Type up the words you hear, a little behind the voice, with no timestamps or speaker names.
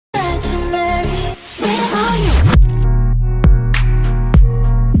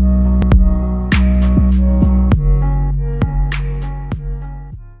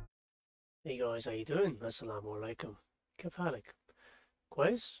guys, how you doing? Asalaamualikum. كيف حالك?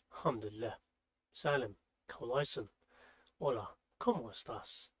 كويس؟ الحمد لله. Salim. Kolaisen. Hola. ¿Cómo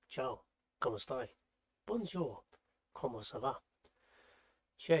estás? Ciao. ¿Cómo estás? Bonjour. ¿Cómo ça va?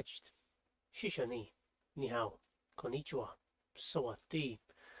 Checht. Shishani. Ni hao. Konnichiwa. Sawati.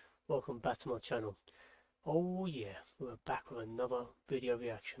 Welcome back to my channel. Oh yeah, we're back with another video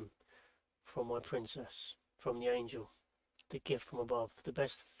reaction from my princess, from the angel, the gift from above, the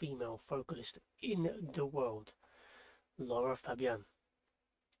best female vocalist in the world, Lara Fabian.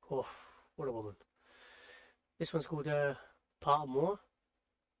 Oh, what a woman. This one's called Amour.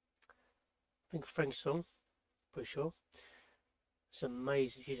 I think a French song, pretty sure. It's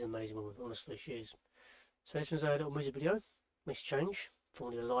amazing, she's an amazing woman, honestly, she is. So this one's a little music video, makes a change from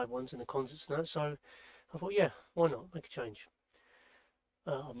all the live ones and the concerts and that, so I thought, yeah, why not, make a change.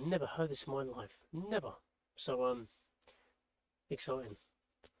 I've never heard this in my life, never. So, exciting,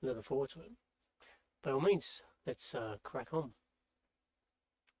 looking forward to it. By all means, let's crack on.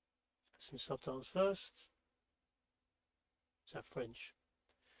 Some subtitles first. Is that French?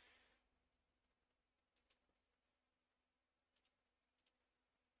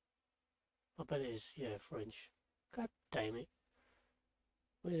 I bet it is, yeah, French. God damn it.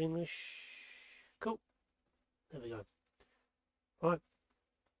 Where's English? Cool. There we go. Right.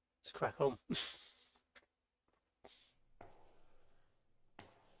 Let's crack on.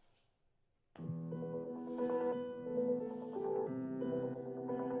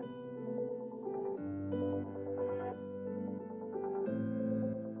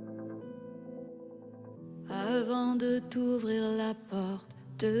 Avant de t'ouvrir la porte,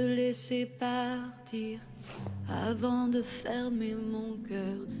 te laisser partir, avant de fermer mon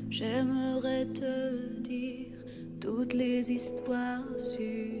cœur, j'aimerais te dire toutes les histoires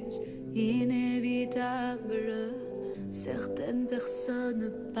s'usent, inévitables. Certaines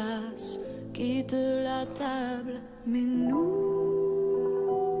personnes passent, quittent la table, mais nous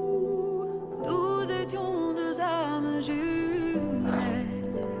étions deux âmes jumelles.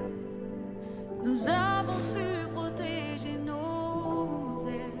 Nous avons su protéger nos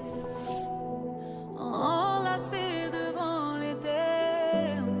ailes, enlacées devant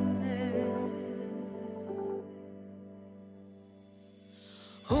l'éternel.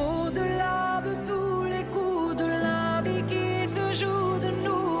 Au-delà de tous les coups de la vie qui se jouent de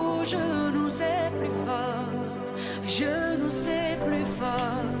nous, je nous sais plus fort, je nous sais plus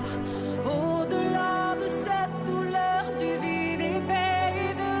fort. Au-delà de cette douleur du vide épais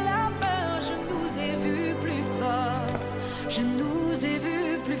et de la peur, je nous ai vus plus fort, je nous ai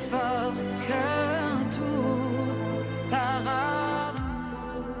vus plus fort qu'un tout par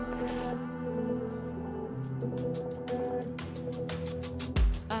amour.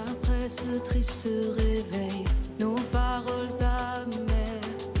 Après ce triste réveil, nos paroles amères,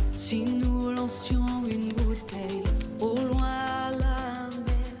 si nous lancions une bouteille au loin à la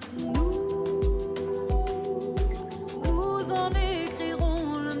mer, nous en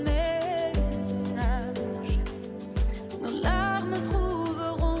écrirons le message. Nos larmes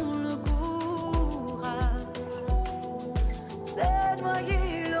trouveront le courage de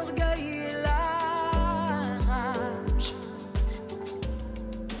noyer l'orgueil et la rage.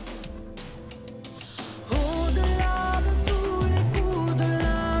 Au-delà de tous les coups de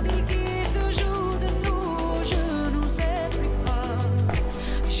la vie qui se jouent de nous, je nous sais plus fort,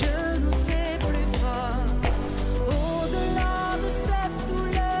 je nous sais plus fort. Au-delà de cette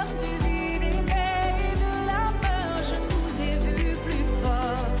douleur du vide épais et de la peur, je nous ai vus plus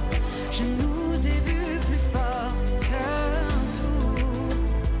fort, je nous ai vus plus fort qu'un tout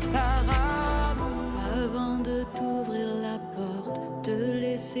par amour. Avant de t'ouvrir la porte, te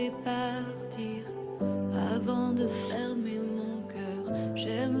laisser partir, avant de fermer mon cœur,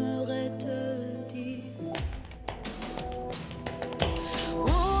 j'aimerais te dire.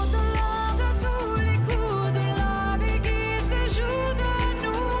 Au-delà de tous les coups de la vie qui se jouent de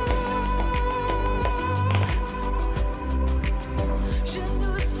nous, je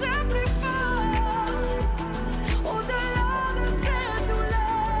nous sais plus fort. Au-delà de cette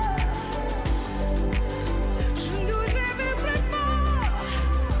douleur, je nous ai vus plus fort.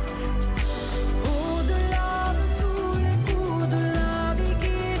 Au-delà de tous les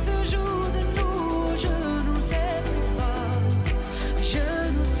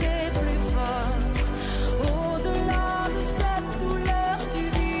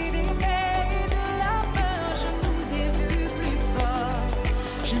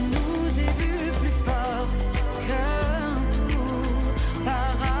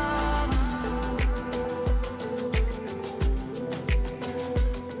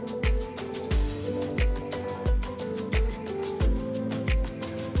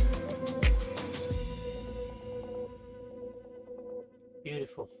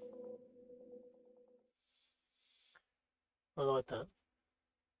Beautiful. I like that.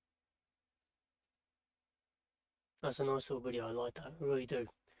 That's a nice little video. I like that. I really do.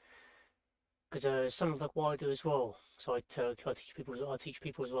 Because it's something like what I do as well. So I teach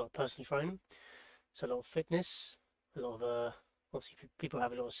people as well, personal training. So a lot of fitness, a lot of obviously people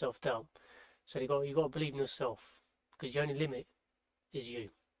have a lot of self-doubt. So you got to believe in yourself, because your only limit is you.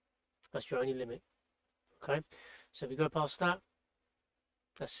 That's your only limit. Okay. So if you go past that,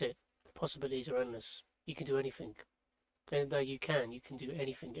 that's it. The possibilities are endless. You can do anything. Then you can do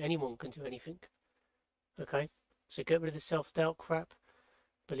anything. Anyone can do anything. Okay. So get rid of the self-doubt crap.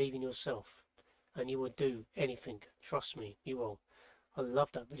 Believe in yourself, and you will do anything. Trust me, you will. I love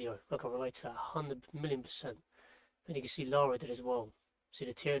that video. I can relate to that 100,000,000%. And you can see Lara did as well. See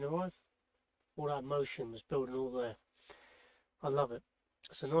the tear in her eye? All that emotion was building all there. I love it.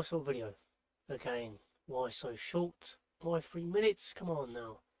 It's a nice little video. Again, why so short? Why 3 minutes? Come on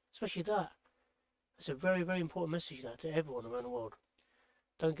now. Especially that. It's a very, very important message that to everyone around the world.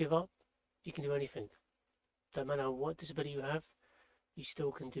 Don't give up. You can do anything. Don't matter what disability you have, you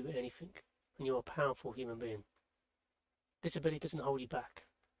still can do anything. And you're a powerful human being. Disability doesn't hold you back.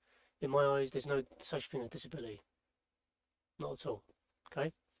 In my eyes, there's no such thing as disability. Not at all.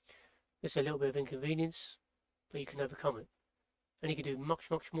 Okay? It's a little bit of inconvenience, but you can overcome it. And you can do much,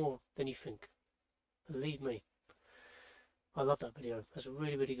 much more than you think. Believe me. I love that video. That's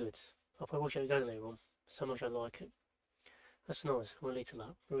really, really good. I'll probably watch it again later on. So much I like it. That's nice. I'm related to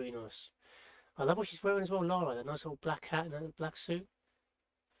that. Really nice. I love what she's wearing as well, Lara. That nice little black hat and that black suit.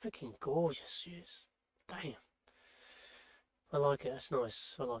 Freaking gorgeous she is. Damn. I like it. That's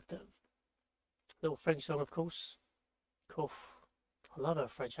nice. I like that. Little French song, of course. Cool. I love her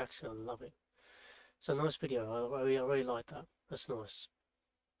French accent. I love it. It's a nice video. I really like that. That's nice.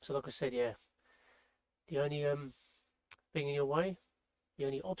 So like I said, yeah. The only thing in your way, the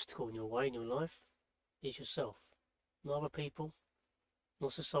only obstacle in your way in your life is yourself. Not other people,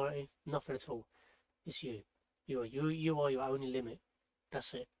 not society, nothing at all. It's you. You are your only limit.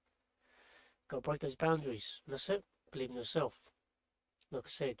 That's it. Gotta break those boundaries. And that's it. Believe in yourself. Like I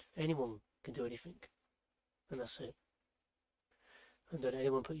said, anyone can do anything. And that's it. And don't let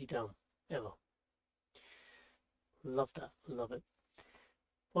anyone put you down. Ever. Love that. Love it.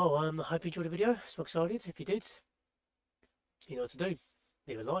 Well, I hope you enjoyed the video. So excited. If you did, you know what to do.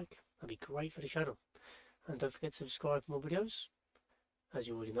 Leave a like. That'd be great for the channel. And don't forget to subscribe for more videos, as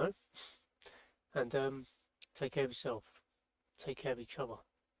you already know. And take care of yourself. Take care of each other.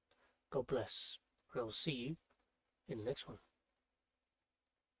 God bless. And I will see you in the next one.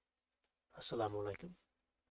 Asalaamualikum.